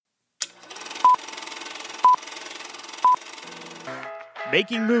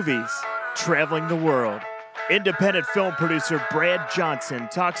Making movies, traveling the world. Independent film producer Brad Johnson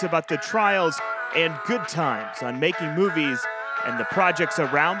talks about the trials and good times on making movies and the projects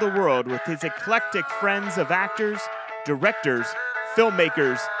around the world with his eclectic friends of actors, directors,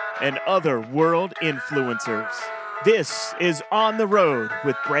 filmmakers, and other world influencers. This is On the Road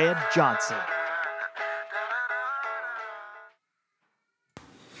with Brad Johnson.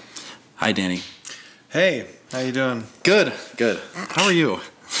 Hi, Danny. Hey, how you doing? Good. How are you?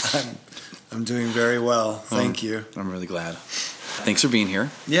 I'm doing very well, thank you. I'm really glad. Thanks for being here.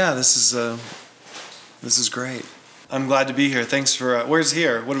 Yeah, this is great. I'm glad to be here. Thanks for. Where's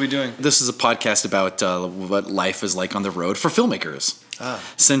here? What are we doing? This is a podcast about what life is like on the road for filmmakers.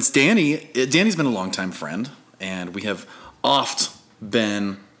 Since Danny's been a longtime friend, and we have oft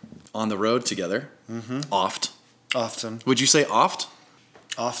been on the road together. Mm-hmm. Often. Would you say oft?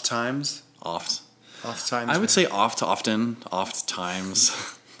 Oft times. Oft. Oft times. I would say oft, often, oft times.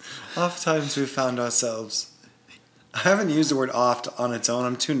 Oft times we've found ourselves. I haven't used the word oft on its own.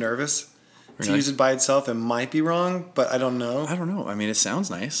 I'm too nervous to use it by itself. It might be wrong, but I don't know. I don't know. I mean, it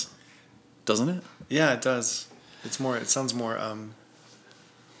sounds nice, doesn't it? Yeah, it does. It sounds more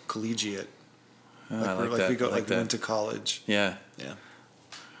collegiate. I like that. We went to college. Yeah. Yeah.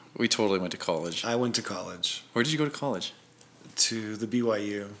 We totally went to college. I went to college. Where did you go to college? To the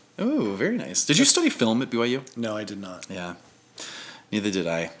BYU. Oh, very nice. Did you study film at BYU? No, I did not. Yeah. Neither did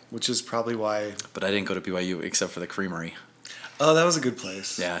I. Which is probably why. But I didn't go to BYU except for the creamery. Oh, that was a good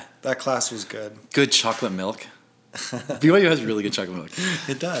place. Yeah. That class was good. Good chocolate milk. BYU has really good chocolate milk.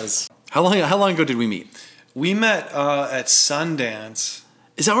 It does. How long ago did we meet? We met at Sundance.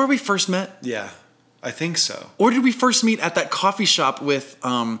 Is that where we first met? Yeah, I think so. Or did we first meet at that coffee shop with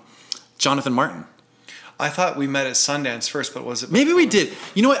Jonathan Martin? I thought we met at Sundance first, but was it? Maybe we did.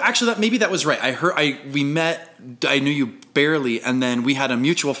 You know what? Actually, maybe that was right. We met. I knew you barely, and then we had a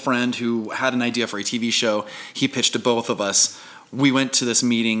mutual friend who had an idea for a TV show. He pitched to both of us. We went to this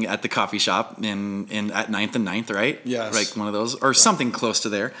meeting at the coffee shop at 9th and 9th, right? Yes. Like one of those, or something close to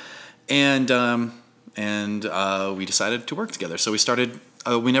there, and we decided to work together. So we started.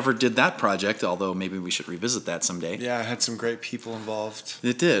 We never did that project, although maybe we should revisit that someday. Yeah, it had some great people involved.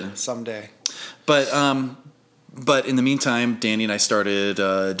 It did. Someday. But in the meantime, Danny and I started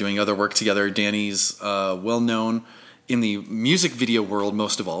doing other work together. Danny's well known in the music video world,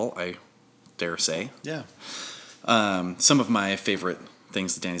 most of all, I dare say. Yeah. Some of my favorite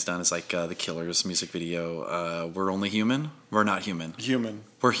things that Danny's done is like the Killers music video. We're only human. We're not human. Human.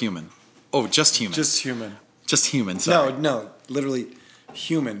 We're human. Oh, just human. Just human. Just human. Sorry. No, literally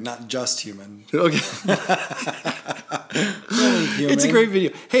human, not just human. Okay. Human. It's a great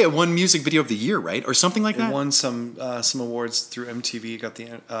video. Hey, it won Music Video of the Year, right, or something like that. It won some awards through MTV. Got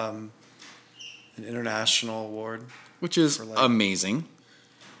the an international award, which is amazing.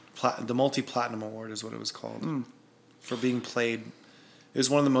 The multi-platinum award is what it was called for being played. It was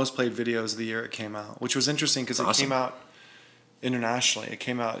one of the most played videos of the year it came out, which was interesting because it came out internationally. It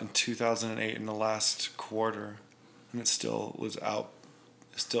came out in 2008 in the last quarter, and it still was out.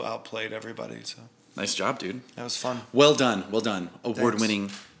 It still outplayed everybody. So nice job, dude. That was fun. Well done. Award-winning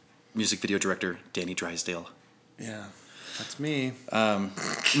music video director Danny Drysdale. Yeah, that's me.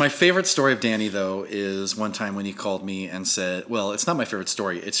 My favorite story of Danny, though, is one time when he called me and said, well, it's not my favorite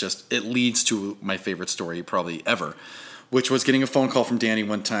story. It's just, it leads to my favorite story probably ever, which was getting a phone call from Danny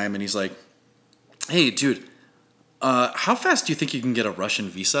one time, and he's like, hey, dude, how fast do you think you can get a Russian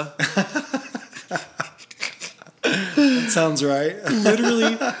visa? That sounds right.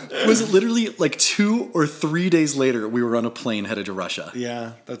 Was it literally like 2 or 3 days later we were on a plane headed to Russia?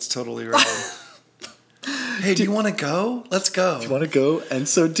 Yeah, that's totally right. Hey, do you want to go? Let's go. Do you want to go? And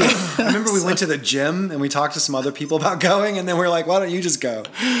so I remember we went to the gym and we talked to some other people about going, and then we were like, why don't you just go?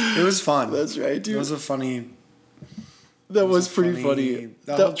 It was fun. That's right, dude. It was a funny... That was pretty funny.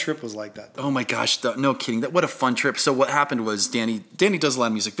 The whole trip was like that. Oh my gosh, no kidding. What a fun trip. So what happened was Danny does a lot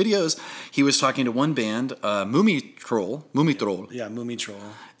of music videos. He was talking to one band, Moomy Troll. Yeah, Moomy Troll.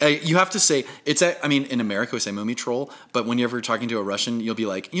 You have to say, in America we say Moomy Troll, but whenever you're talking to a Russian, you'll be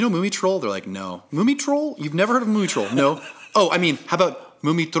like, you know Moomy Troll? They're like, no. Moomy Troll? You've never heard of Moomy Troll? No. Oh, how about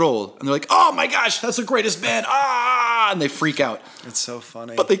Moomy Troll? And they're like, oh my gosh, that's the greatest band. And they freak out. It's so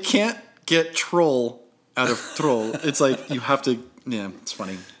funny. But they can't get troll out of troll. It's like you have to. Yeah, it's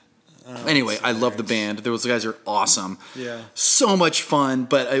funny. Anyway, I love the band. Those guys are awesome. Yeah, so much fun.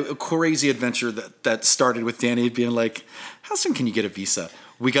 But a crazy adventure that started with Danny being like, "How soon can you get a visa?"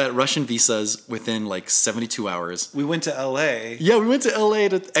 We got Russian visas within like 72 hours. We went to L.A. Yeah, we went to L.A.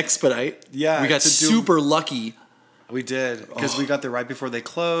 to expedite. Yeah, we got super lucky. We did, because we got there right before they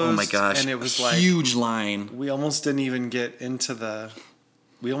closed. Oh my gosh. And it was like huge line. We almost didn't even get into the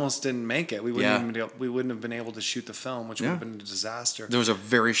we almost didn't make it. We wouldn't have been able to shoot the film, which would have been a disaster. There was a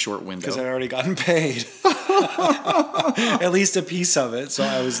very short window. Because I'd already gotten paid. At least a piece of it. So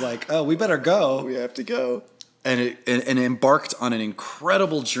I was like, oh, we better go. We have to go. And it embarked on an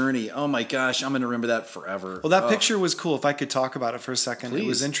incredible journey. Oh my gosh, I'm going to remember that forever. Well, that picture was cool. If I could talk about it for a second. Please. It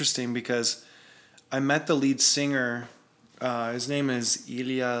was interesting because I met the lead singer. His name is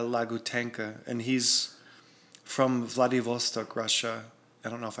Ilya Lagutenko, and he's from Vladivostok, Russia. I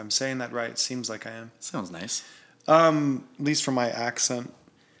don't know if I'm saying that right. It seems like I am. Sounds nice. At least from my accent.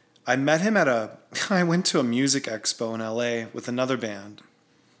 I met him I went to a music expo in LA with another band.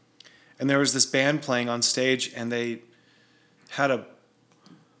 And there was this band playing on stage, and they had a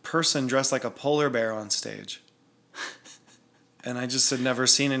person dressed like a polar bear on stage. And I just had never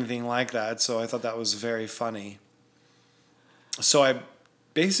seen anything like that, so I thought that was very funny. So I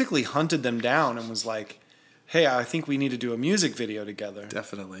basically hunted them down and was like, hey, I think we need to do a music video together.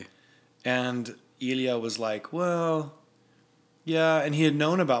 Definitely. And Ilya was like, well, yeah. And he had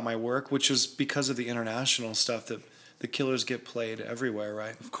known about my work, which was because of the international stuff that the Killers get played everywhere,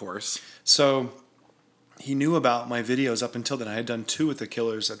 right? Of course. So he knew about my videos up until then. I had done 2 with the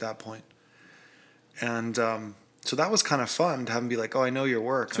Killers at that point. And so that was kind of fun to have him be like, oh, I know your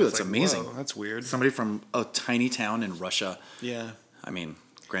work. Dude, that's like, amazing. Whoa, that's weird. Somebody from a tiny town in Russia. Yeah. I mean,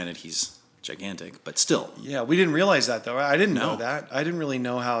 granted, he's gigantic, but still. Yeah, we didn't realize that, though. I didn't know that. I didn't really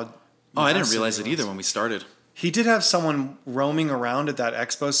know how... Oh, I didn't realize it either when we started. He did have someone roaming around at that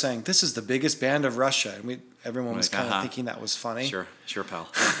expo saying, this is the biggest band of Russia. And everyone was kind of thinking that was funny. Sure, pal.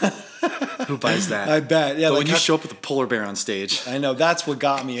 Who buys that? I bet. Yeah, but when you show up with a polar bear on stage. I know, that's what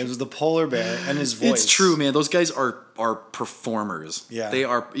got me. It was the polar bear and his voice. It's true, man. Those guys are performers. Yeah. They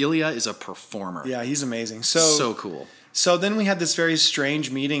are. Ilya is a performer. Yeah, he's amazing. So cool. So then we had this very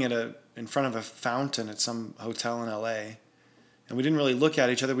strange meeting in front of a fountain at some hotel in LA. And we didn't really look at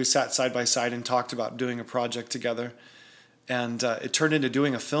each other. We sat side by side and talked about doing a project together. And it turned into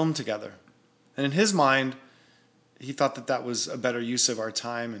doing a film together. And in his mind, he thought that was a better use of our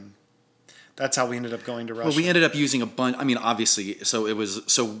time. And that's how we ended up going to Russia. Well, we ended up using a bunch. I mean, obviously,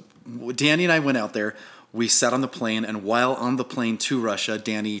 so Danny and I went out there. We sat on the plane. And while on the plane to Russia,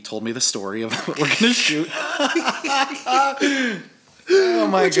 Danny told me the story of what we're going to shoot. Oh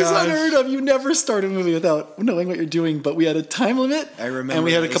my god! Which is unheard of. You never start a movie without knowing what you're doing. But we had a time limit. I remember. And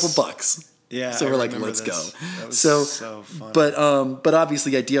we had a couple bucks. Yeah. So we're like, let's go. That was so fun. But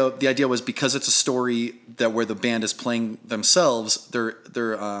obviously the idea was because it's a story that where the band is playing themselves, they're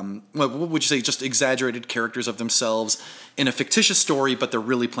what would you say, just exaggerated characters of themselves in a fictitious story, but they're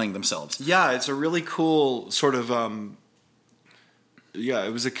really playing themselves. Yeah, it's a really cool sort of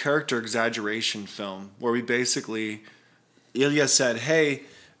it was a character exaggeration film where we basically Ilya said, hey,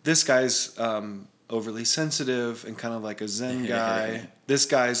 this guy's overly sensitive and kind of like a Zen guy. This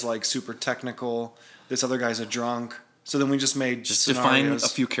guy's like super technical. This other guy's a drunk. So then we just made define a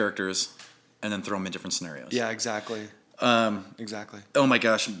few characters and then throw them in different scenarios. Yeah, exactly. Exactly. Oh my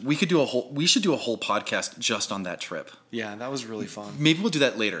gosh, we should do a whole podcast just on that trip. Yeah, that was really fun. Maybe we'll do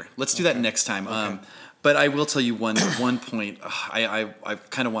that later. Let's do that next time. Okay. But I will tell you one point. I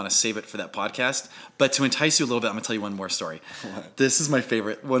kind of want to save it for that podcast. But to entice you a little bit, I'm going to tell you one more story. What? This is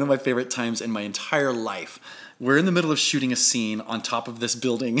one of my favorite times in my entire life. We're in the middle of shooting a scene on top of this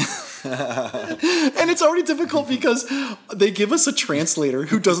building. And it's already difficult because they give us a translator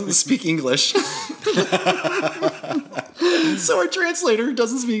who doesn't speak English. So our translator who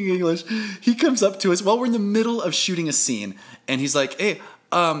doesn't speak English, he comes up to us while we're in the middle of shooting a scene. And he's like, hey,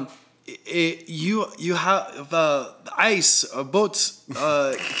 you have ice boats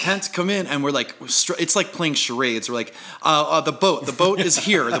can't come in, and we're like it's like playing charades. We're like the boat is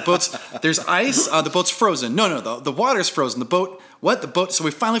here, there's ice, the boat's frozen, no the water's frozen, the boat so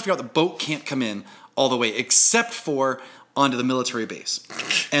we finally figure out the boat can't come in all the way except for onto the military base,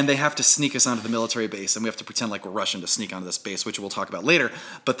 and they have to sneak us onto the military base, and we have to pretend like we're Russian to sneak onto this base, which we'll talk about later.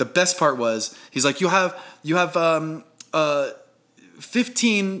 But the best part was he's like, you have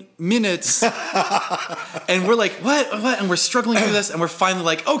 15 minutes. And we're like, what? And we're struggling through this, and we're finally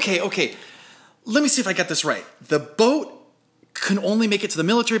like, okay, let me see if I got this right. The boat can only make it to the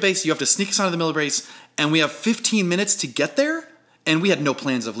military base. You have to sneak us onto the military base, and we have 15 minutes to get there. And we had no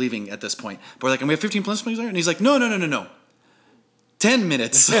plans of leaving at this point. But we're like, and we have 15 minutes to get there? And he's like, no. 10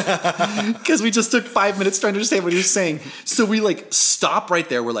 minutes. Because we just took 5 minutes trying to understand what he was saying. So we like stop right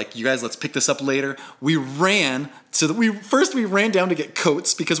there. We're like, you guys, let's pick this up later. We ran we ran down to get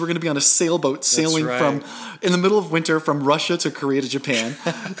coats because we're going to be on a sailboat sailing from in the middle of winter from Russia to Korea to Japan.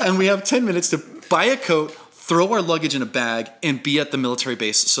 And we have 10 minutes to buy a coat, throw our luggage in a bag, and be at the military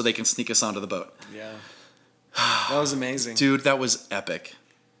base so they can sneak us onto the boat. Yeah. That was amazing. Dude, that was epic.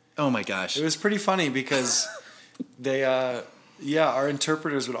 Oh my gosh. It was pretty funny because they, our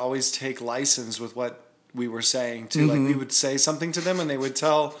interpreters would always take license with what we were saying too. Like we would say something to them and they would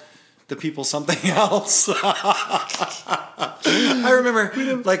tell the people something else. I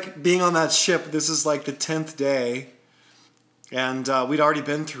remember like being on that ship. This is like the 10th day, and we'd already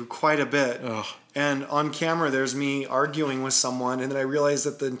been through quite a bit. Ugh. And on camera, there's me arguing with someone, and then I realized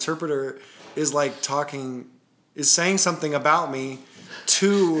that the interpreter is like saying something about me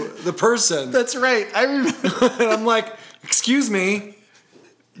to the person. That's right. I remember. And I'm like, excuse me,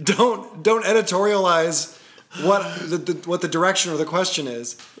 don't editorialize what the direction or the question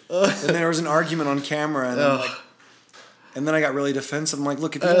is. And there was an argument on camera, and then I got really defensive. I'm like,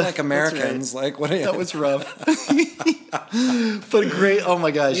 look, if you don't like Americans, like what? That was rough. But great. Oh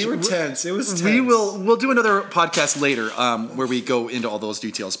my gosh. We were tense. It was tense. We'll do another podcast later where we go into all those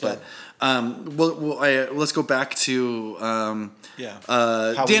details. But let's go back to Danny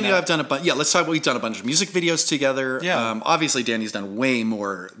and I've done a bunch. Yeah, let's talk about we've done a bunch of music videos together. Yeah. Obviously, Danny's done way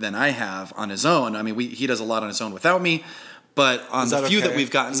more than I have on his own. I mean, he does a lot on his own without me. But on the few that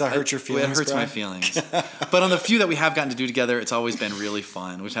we've gotten... Does that hurt your feelings, It hurts my feelings. But on the few that we have gotten to do together, it's always been really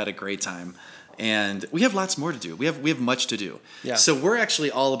fun. We've had a great time. And we have lots more to do. We have much to do. Yeah. So we're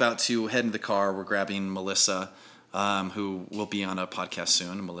actually all about to head in the car. We're grabbing Melissa, who will be on a podcast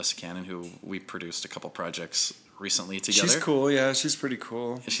soon, Melissa Cannon, who we produced a couple projects recently together. She's cool. Yeah, she's pretty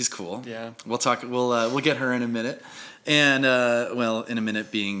cool. She's cool. Yeah. We'll talk. We'll get her in a minute. And, in a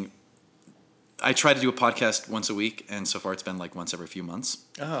minute being... I try to do a podcast once a week, and so far it's been like once every few months.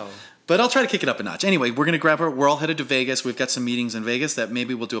 Oh. But I'll try to kick it up a notch. Anyway, we're going to grab her. We're all headed to Vegas. We've got some meetings in Vegas that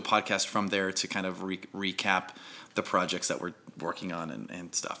maybe we'll do a podcast from there to kind of recap the projects that we're working on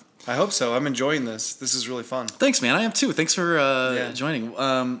and stuff. I hope so. I'm enjoying this. This is really fun. Thanks, man. I am too. Thanks for joining.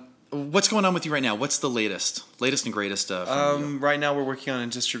 What's going on with you right now? What's the latest and greatest from you? Right now we're working on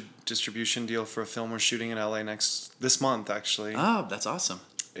a distribution deal for a film we're shooting in LA this month, actually. Oh, that's awesome.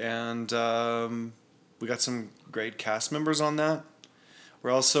 And we got some great cast members on that.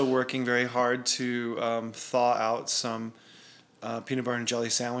 We're also working very hard to thaw out some peanut butter and jelly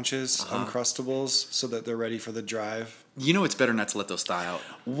sandwiches, Uncrustables, so that they're ready for the drive. You know it's better not to let those thaw out.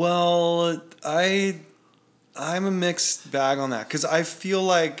 Well, I'm a mixed bag on that, because I feel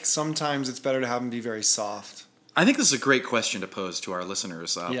like sometimes it's better to have them be very soft. I think this is a great question to pose to our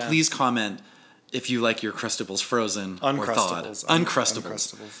listeners. Please comment if you like your Crustables frozen or thawed.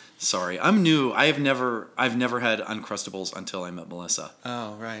 Uncrustables. Sorry, I'm new. I've never had Uncrustables until I met Melissa.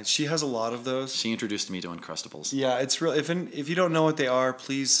 Oh, right. She has a lot of those. She introduced me to Uncrustables. Yeah, it's real. If you don't know what they are,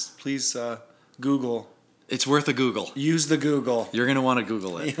 please Google. It's worth a Google. Use the Google. You're gonna want to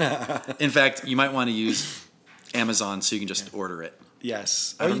Google it. Yeah. In fact, you might want to use Amazon so you can just order it.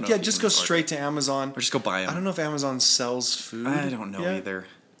 Yes. Just go straight to Amazon. Or just go buy them. I don't know if Amazon sells food. I don't know either.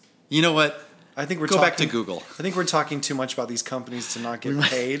 You know what? I think go back to Google. I think we're talking too much about these companies to not get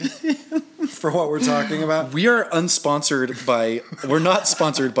paid for what we're talking about. We are unsponsored by. We're not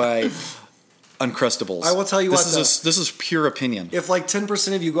sponsored by Uncrustables. I will tell you this is pure opinion. If like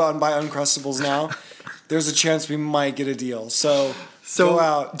 10% of you go out and buy Uncrustables now, there's a chance we might get a deal. So go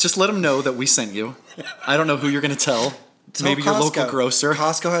out. Just let them know that we sent you. I don't know who you're going to tell. Maybe Costco. Your local grocer.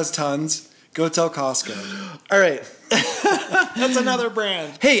 Costco has tons. Go tell Costco. All right. That's another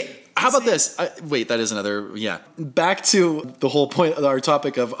brand. Hey. How about this? Wait, that is another, yeah. Back to the whole point of our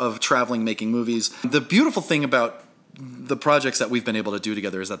topic of traveling, making movies. The beautiful thing about the projects that we've been able to do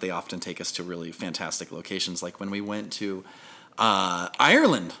together is that they often take us to really fantastic locations. Like when we went to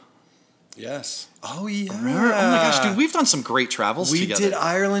Ireland. Yes. Oh, yeah. Remember? Oh, my gosh, dude, we've done some great travels together. We did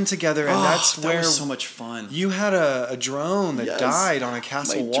Ireland together, and that's where... That was so much fun. You had a drone that died on a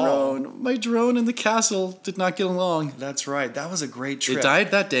castle wall. My drone and the castle did not get along. That's right. That was a great trip. It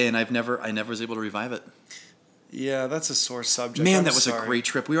died that day, and I never was able to revive it. Yeah, that's a sore subject. Man, that was a great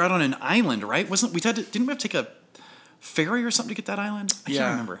trip. We were out on an island, right? Didn't we have to take a ferry or something to get that island? I can't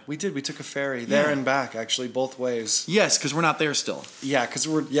remember. We did. We took a ferry there and back, actually, both ways. Yes, because we're not there still. Yeah, because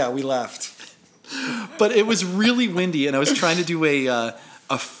we left. But it was really windy, and I was trying to do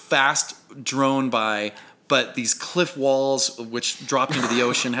a fast drone by, but these cliff walls, which dropped into the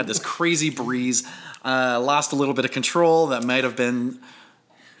ocean, had this crazy breeze. Lost a little bit of control. That might have been...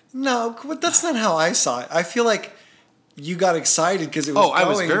 No, but that's not how I saw it. I feel like you got excited because it was I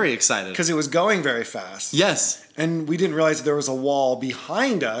was very excited. Because it was going very fast. Yes. And we didn't realize that there was a wall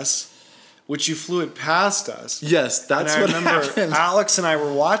behind us, which you flew it past us. Yes, that's what happened. Alex and I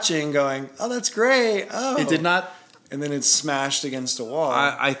were watching going, oh, that's great. Oh. It did not and then it smashed against a wall.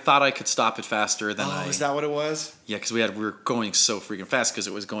 I thought I could stop it faster than is that what it was? Yeah, because we were going so freaking fast because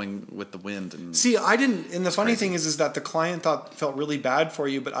it was going with the wind. And see, I didn't. And the funny thing is that the client felt really bad for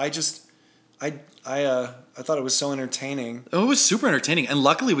you, but I thought it was so entertaining. Oh, it was super entertaining, and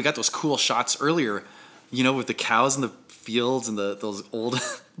luckily we got those cool shots earlier. You know, with the cows in the fields and those old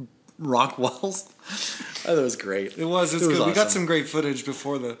rock walls. Oh, that was great. It was good. Awesome. We got some great footage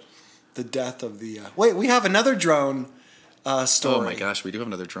before the death of the. Wait, we have another drone story. Oh my gosh, we do have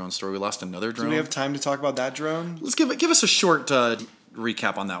another drone story. We lost another drone. Do we have time to talk about that drone? Let's give us a short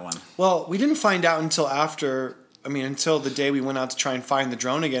recap on that one. Well, we didn't find out until the day we went out to try and find the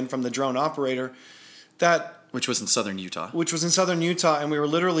drone again from the drone operator. Which was in southern Utah. And we were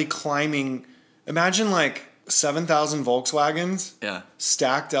literally climbing. Imagine like 7,000 Volkswagens. Yeah.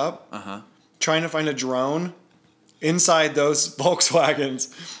 Stacked up. Trying to find a drone inside those Volkswagens.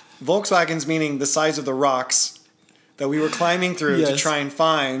 Volkswagens meaning the size of the rocks that we were climbing through to try and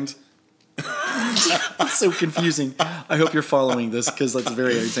find. It's so confusing. I hope you're following this because that's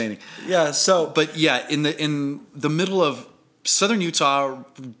very entertaining. Yeah. So, but yeah, in the middle of southern Utah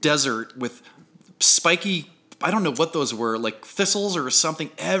desert with spiky, I don't know what those were, like thistles or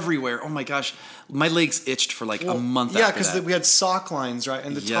something everywhere. Oh my gosh, my legs itched for like a month. Yeah, because we had sock lines, right,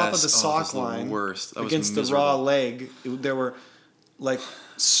 and the top of the sock line worst. Against the raw leg. There were like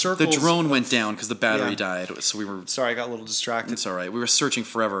circles. The drone went down because the battery died. So we were. Sorry, I got a little distracted. It's all right. We were searching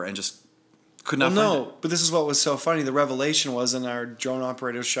forever and just could not find it. But this is what was so funny. The revelation was, and our drone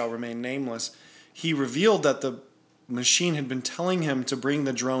operator shall remain nameless. He revealed that the machine had been telling him to bring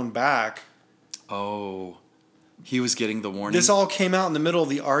the drone back. Oh. He was getting the warning. This all came out in the middle of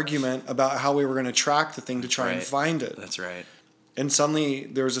the argument about how we were going to track the thing to try and find it. That's right. And suddenly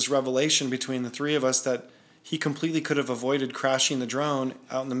there was this revelation between the three of us that he completely could have avoided crashing the drone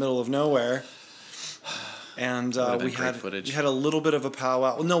out in the middle of nowhere. And we had a little bit of a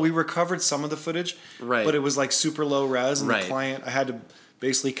powwow. Well, no, we recovered some of the footage, but it was like super low res, and the client, I had to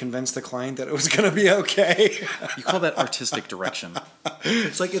basically convince the client that it was going to be okay. You call that artistic direction.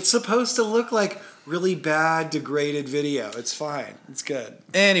 It's like it's supposed to look like really bad, degraded video. It's fine. It's good.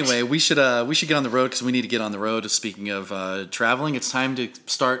 Anyway, we should get on the road because we need to get on the road. Speaking of traveling, it's time to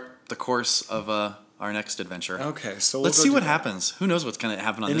start the course of our next adventure. Okay, so let's see what happens. Who knows what's going to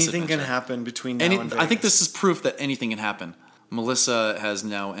happen on this adventure? Anything can happen between now and Vegas. I think this is proof that anything can happen. Melissa has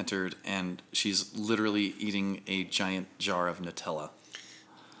now entered, and she's literally eating a giant jar of Nutella.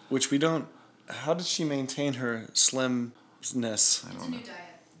 Which we don't... How did she maintain her slimness? I don't know. New diet.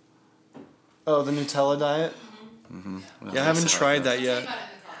 Oh, the Nutella diet? Mm-hmm. Well, yeah, I haven't tried that yet.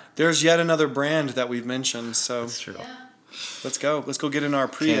 There's yet another brand that we've mentioned, so... That's true. Yeah. Let's go. Let's go get in our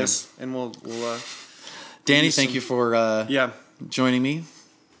Prius, and we'll Danny, thank you for joining me.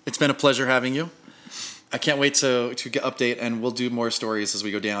 It's been a pleasure having you. I can't wait to get update, and we'll do more stories as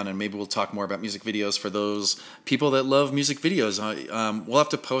we go down, and maybe we'll talk more about music videos for those people that love music videos. We'll have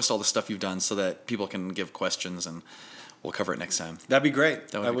to post all the stuff you've done so that people can give questions, and we'll cover it next time. That'd be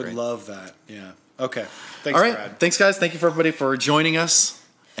great. I would love that. Yeah. Okay. Thanks, all right. Brad. Thanks, guys. Thank you for everybody for joining us,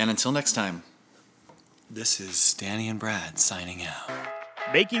 and until next time. This is Danny and Brad signing out.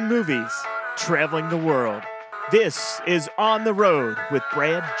 Making movies, traveling the world. This is On the Road with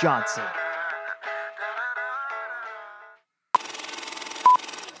Brad Johnson.